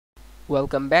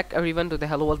Welcome back everyone to the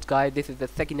Hello World Guide. This is the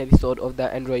second episode of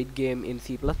the Android game in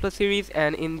C++ series,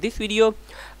 and in this video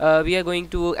we are going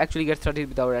to actually get started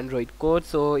with our Android code.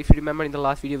 So if you remember, in the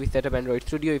last video we set up Android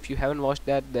Studio. If you haven't watched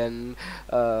that, then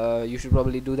you should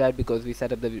probably do that, because we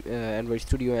set up the Android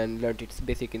Studio and learned its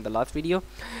basic in the last video.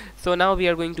 So now we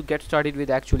are going to get started with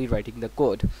actually writing the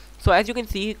code. So as you can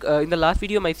see, in the last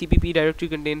video my CPP directory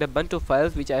contained a bunch of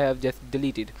files which I have just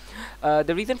deleted.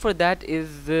 The reason for that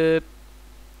is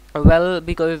well,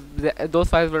 because those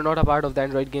files were not a part of the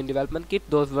Android game development kit.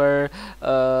 Those were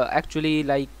actually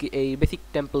like a basic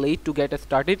template to get us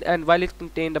started, and while it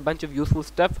contained a bunch of useful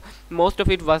stuff, most of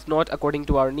it was not according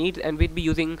to our needs, and we'd be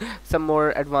using some more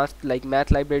advanced like math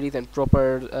libraries and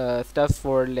proper stuff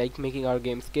for like making our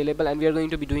game scalable, and we are going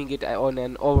to be doing it on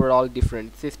an overall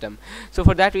different system. So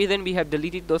for that reason we have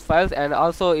deleted those files, and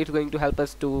also it's going to help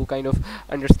us to kind of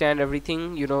understand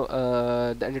everything,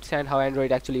 understand how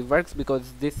Android actually works,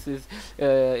 because this is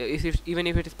even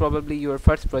if it is probably your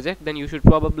first project, then you should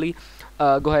probably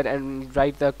go ahead and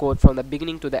write the code from the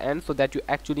beginning to the end, so that you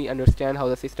actually understand how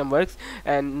the system works,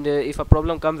 and if a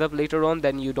problem comes up later on,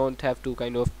 then you don't have to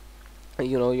kind of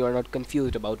you are not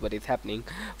confused about what is happening.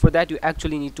 For that, you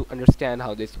actually need to understand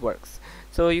how this works.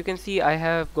 So you can see I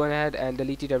have gone ahead and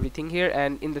deleted everything here,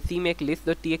 and in the cmake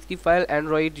list.txt file,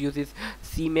 Android uses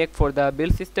cmake for the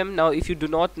build system. Now if you do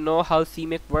not know how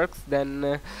cmake works,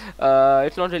 then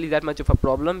it's not really that much of a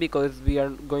problem, because we are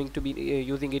going to be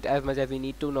using it as much as we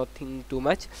need to, not think too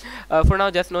much. For now,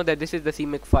 just know that this is the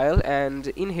cmake file, and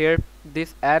in here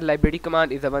this add library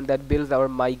command is the one that builds our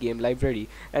my game library.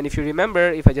 And if you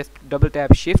remember, if I just double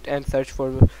tap shift and search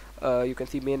for you can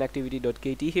see main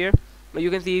activity.kt here, you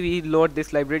can see we load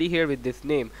this library here with this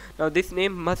name. Now this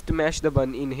name must match the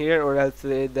one in here, or else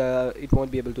it won't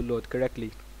be able to load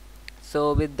correctly.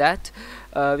 So with that,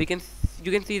 you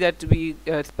can see that we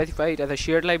specify it as a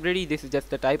shared library. This is just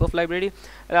the type of library,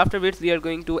 and afterwards we are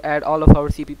going to add all of our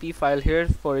CPP file here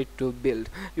for it to build.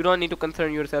 You don't need to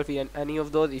concern yourself in any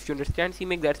of those. If you understand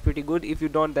CMake, that's pretty good. If you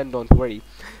don't, then don't worry.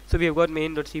 So we have got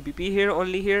main.cpp here,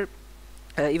 only here.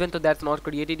 Even though that's not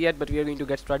created yet, but we are going to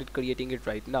get started creating it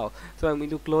right now. So I'm going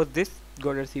to close this,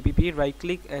 go under CPP, right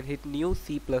click and hit new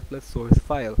C++ source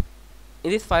file.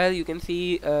 In this file you can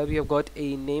see we have got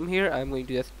a name here. I'm going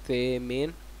to just say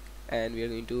main, and we are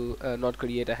going to not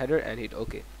create a header and hit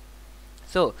OK.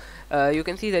 So you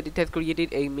can see that it has created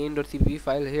a main.cpp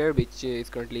file here, which is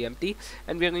currently empty,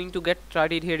 and we are going to get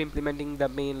started here implementing the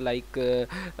main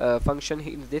function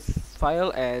in this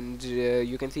file, and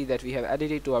you can see that we have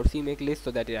added it to our cmake list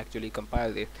so that it actually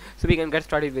compiles it. So we can get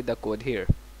started with the code here.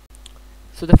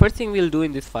 So the first thing we'll do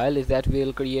in this file is that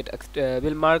we'll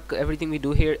we'll mark everything we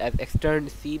do here as extern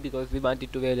C, because we want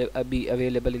it to be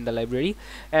available in the library,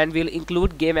 and we'll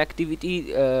include game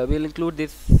activity. We'll include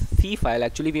this C file.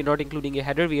 Actually, we're not including a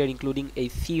header, we are including a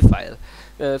C file.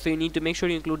 So you need to make sure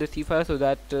you include the C file, so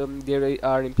that there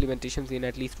are implementations in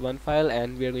at least one file,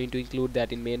 and we are going to include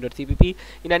that in main.cpp.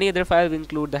 In any other file we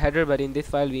include the header, but in this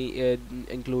file we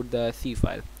include the C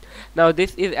file. Now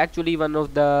this is actually one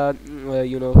of the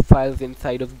files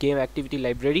inside of game activity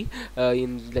library.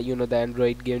 In the the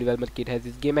Android game development kit has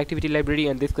this game activity library,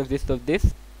 and this consists of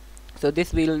this. So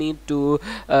this will need to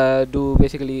do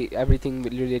basically everything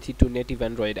related to native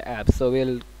Android apps. So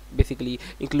we'll basically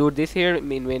include this here in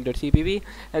main.cpp,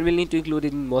 and we'll need to include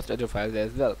it in most other files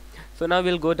as well. So now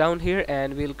we'll go down here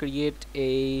and we'll create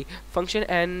a function,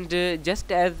 and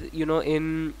just as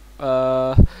in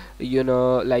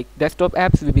like desktop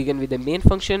apps we begin with a main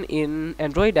function, in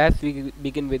Android apps we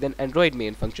begin with an Android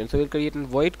main function. So we'll create a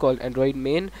void called Android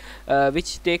main,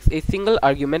 which takes a single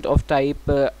argument of type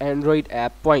Android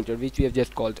app pointer, which we have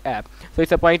just called app. So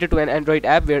it's a pointer to an Android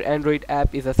app, where Android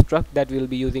app is a struct that we'll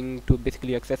be using to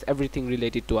basically access everything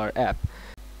related to our app.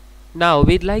 Now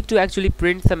we'd like to actually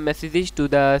print some messages to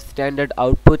the standard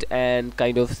output, and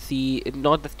kind of see,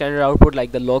 not the standard output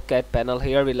like the logcat panel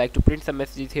here. We'd like to print some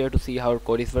messages here to see how our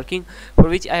code is working, for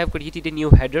which I have created a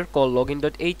new header called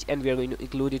login.h, and we are going to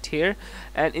include it here.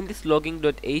 And in this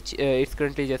login.h, it's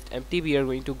currently just empty. We are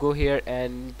going to go here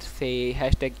and say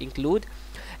 #include,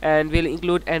 and we'll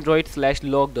include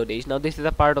android/log.h. Now this is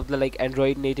a part of the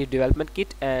Android native development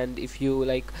kit, and if you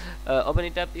open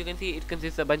it up, you can see it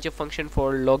consists a bunch of function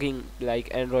for logging, like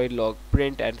Android log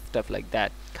print and stuff like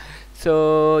that.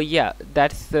 So yeah,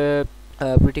 that's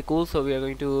pretty cool. So we are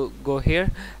going to go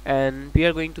here, and we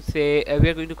are going to say we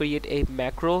are going to create a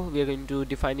macro. We are going to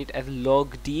define it as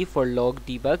logd for log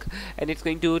debug, and it's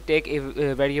going to take a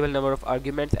variable number of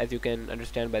arguments, as you can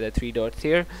understand by the 3 dots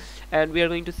here. And we are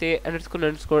going to say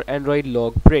 __ android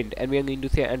log print, and we are going to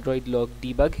say android log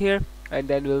debug here, and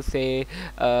then we'll say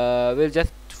we'll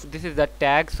just this is the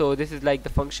tag, so this is like the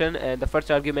function, and the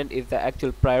first argument is the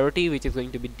actual priority, which is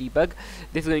going to be debug.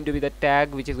 This is going to be the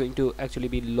tag, which is going to actually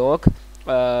be log.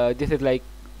 This is like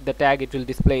the tag it will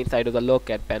display inside of the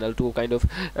logcat panel to kind of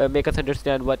make us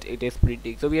understand what it is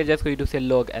printing. So we are just going to say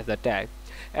log as a tag,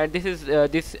 and this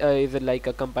is like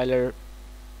a compiler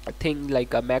thing,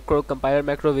 like a compiler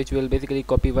macro, which will basically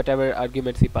copy whatever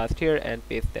arguments we passed here and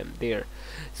paste them there.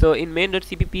 So in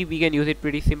main.cpp we can use it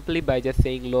pretty simply by just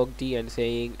saying log d and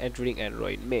saying entering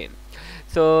android main.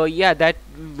 So yeah, that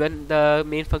when the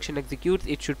main function executes,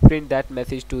 it should print that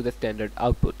message to the standard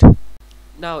output.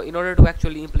 Now in order to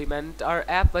actually implement our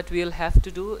app, what we'll have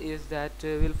to do is that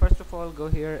we'll first of all go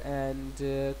here and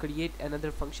create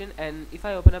another function. And if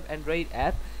I open up Android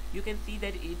app, you can see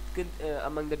that it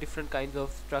among the different kinds of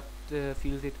struct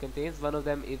fields it contains, one of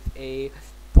them is a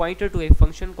pointer to a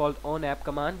function called onApp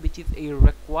command, which is a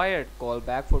required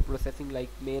callback for processing like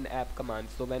main app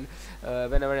commands. So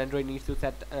whenever Android needs to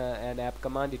set an app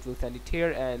command, it will send it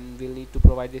here, and we'll need to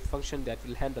provide this function that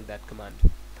will handle that command.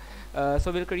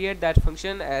 So we'll create that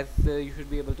function. As you should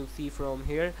be able to see from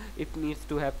here, it needs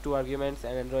to have 2 arguments,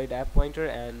 an Android app pointer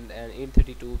and an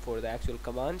int32 for the actual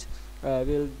command.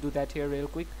 We'll do that here real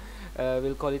quick.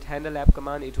 We'll call it handle app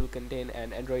command. It will contain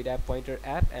an Android app pointer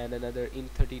app and another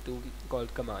int32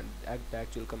 called command, the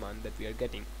actual command that we are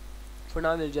getting. For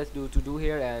now we'll just do to do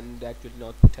here and actually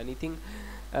not put anything,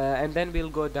 and then we'll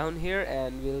go down here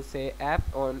and we'll say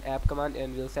app on app command,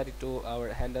 and we'll set it to our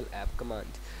handle app command.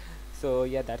 So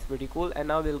yeah, that's pretty cool. And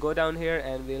now we'll go down here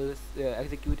and we'll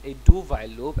execute a do while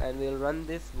loop, and we'll run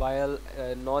this while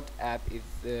not app is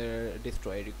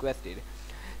destroy requested.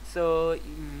 So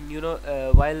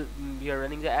while we are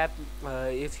running the app,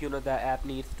 if the app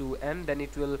needs to end, then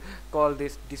it will call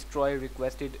this destroy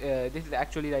requested. This is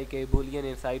actually like a boolean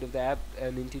inside of the app,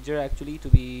 an integer actually, to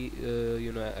be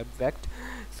exact.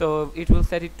 So it will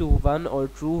set it to 1 or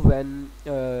true when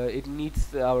it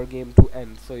needs our game to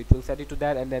end. So it will set it to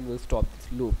that, and then we'll stop this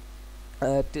loop.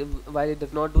 While it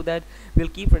does not do that, we'll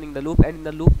keep running the loop, and in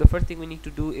the loop the first thing we need to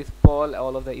do is poll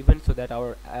all of the events so that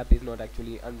our app is not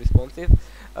actually unresponsive.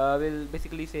 We'll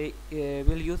basically say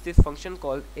we'll use this function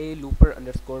called a looper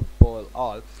underscore poll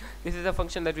all. This is a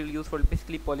function that we'll use for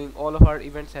basically polling all of our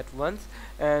events at once,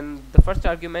 and the first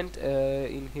argument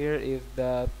in here is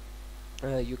the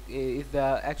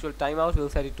actual timeout. We'll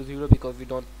set it to 0 because we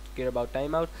don't care about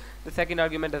timeout. The second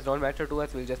argument does not matter to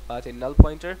us. We'll just pass a null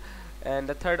pointer, and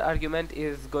the third argument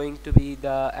is going to be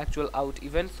the actual out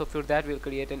event. So for that we'll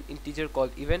create an integer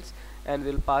called events, and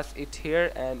we'll pass it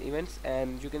here and events,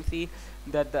 and you can see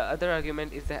that the other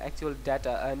argument is the actual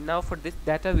data. And now for this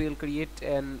data we'll create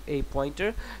a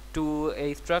pointer to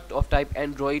a struct of type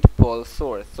Android poll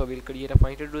source. So we'll create a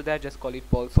pointer to that, just call it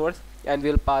poll source, and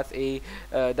we'll pass the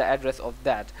address of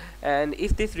that. And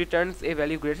if this returns a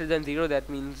value greater than 0, that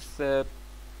means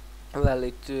well,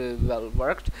 it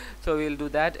worked. So we'll do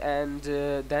that, and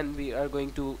then we are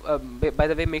going to by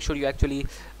the way, make sure you actually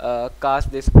cast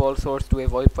this poll source to a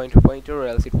void pointer or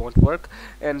else it won't work.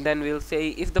 And then we'll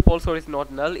say if the poll source is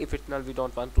not null. If it's null, we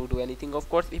don't want to do anything, of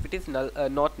course. If it is null,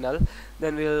 not null,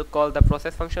 then we'll call the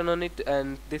process function on it,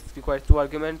 and this requires 2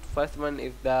 arguments. First one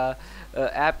is the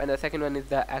app, and the second one is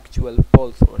the actual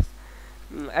poll source.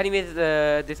 Anyways,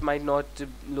 this might not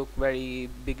look very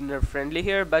beginner friendly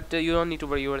here, but you don't need to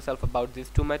worry yourself about this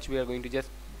too much. We are going to just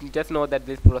know that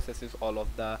this processes all of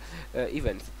the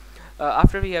events.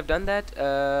 After we have done that,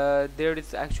 there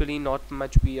is actually not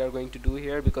much we are going to do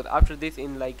here, because after this,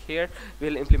 in like here,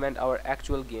 we'll implement our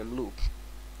actual game loop.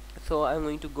 So I'm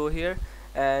going to go here,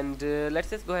 and let's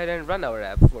just go ahead and run our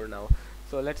app for now.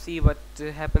 So let's see what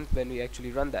happens when we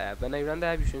actually run the app. When I run the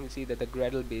app, you should see that the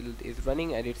Gradle build is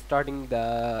running, and it's starting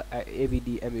the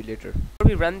AVD emulator. Before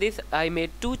we run this, I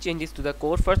made 2 changes to the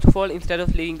code. First of all, instead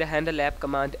of leaving the handle app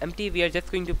command empty, we are just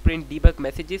going to print debug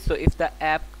messages. So if the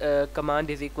app command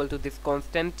is equal to this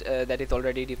constant that is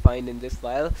already defined in this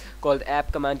file called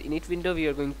app command init window, we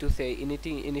are going to say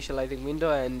initializing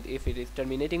window, and if it is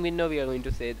terminating window, we are going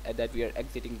to say that we are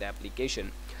exiting the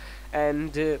application.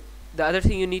 And the other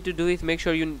thing you need to do is make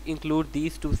sure you include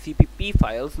these 2 CPP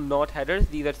files, not headers.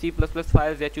 These are C++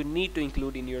 files that you need to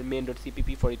include in your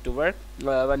main.cpp for it to work.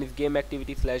 One is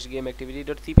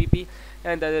gameactivity/gameactivity.cpp,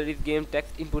 and the other is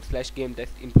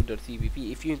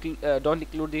gametextinput/gametextinput.cpp. If you don't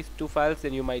include these 2 files,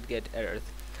 then you might get errors.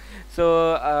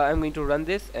 So I'm going to run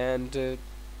this, and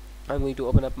I'm going to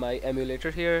open up my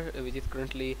emulator here, which is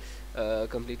currently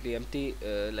completely empty,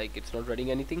 like it's not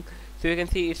running anything. So you can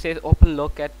see it says open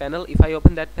logcat panel. If I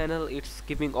open that panel, it's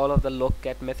giving all of the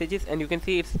logcat messages, and you can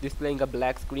see it's displaying a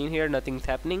black screen here, nothing's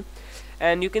happening.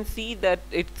 And you can see that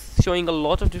it's showing a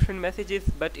lot of different messages,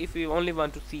 but if we only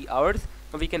want to see ours,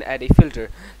 we can add a filter.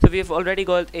 So we have already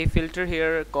got a filter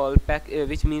here called pack,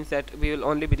 which means that we will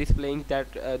only be displaying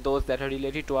that those that are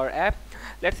related to our app.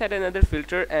 Let's add another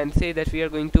filter and say that we are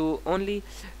going to only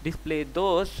display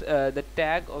those the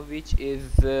tag of which is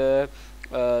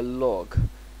log.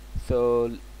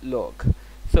 So log.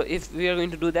 So if we are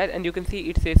going to do that, and you can see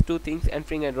it says two things,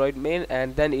 entering Android mail,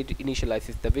 and then it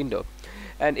initializes the window.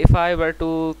 And if I were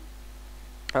to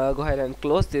go ahead and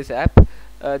close this app,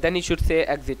 then it should say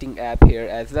exiting app here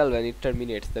as well when it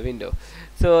terminates the window.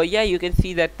 So yeah, you can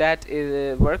see that that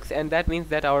works, and that means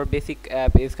that our basic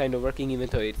app is kind of working even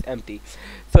though it's empty.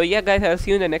 So yeah guys, I'll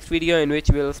see you in the next video in which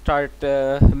we'll start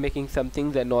making some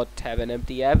things and not have an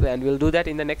empty app, and we'll do that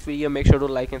in the next video. Make sure to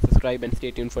like and subscribe and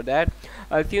stay tuned for that.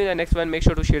 I'll see you in the next one. Make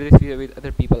sure to share this video with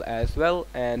other people as well,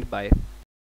 and bye.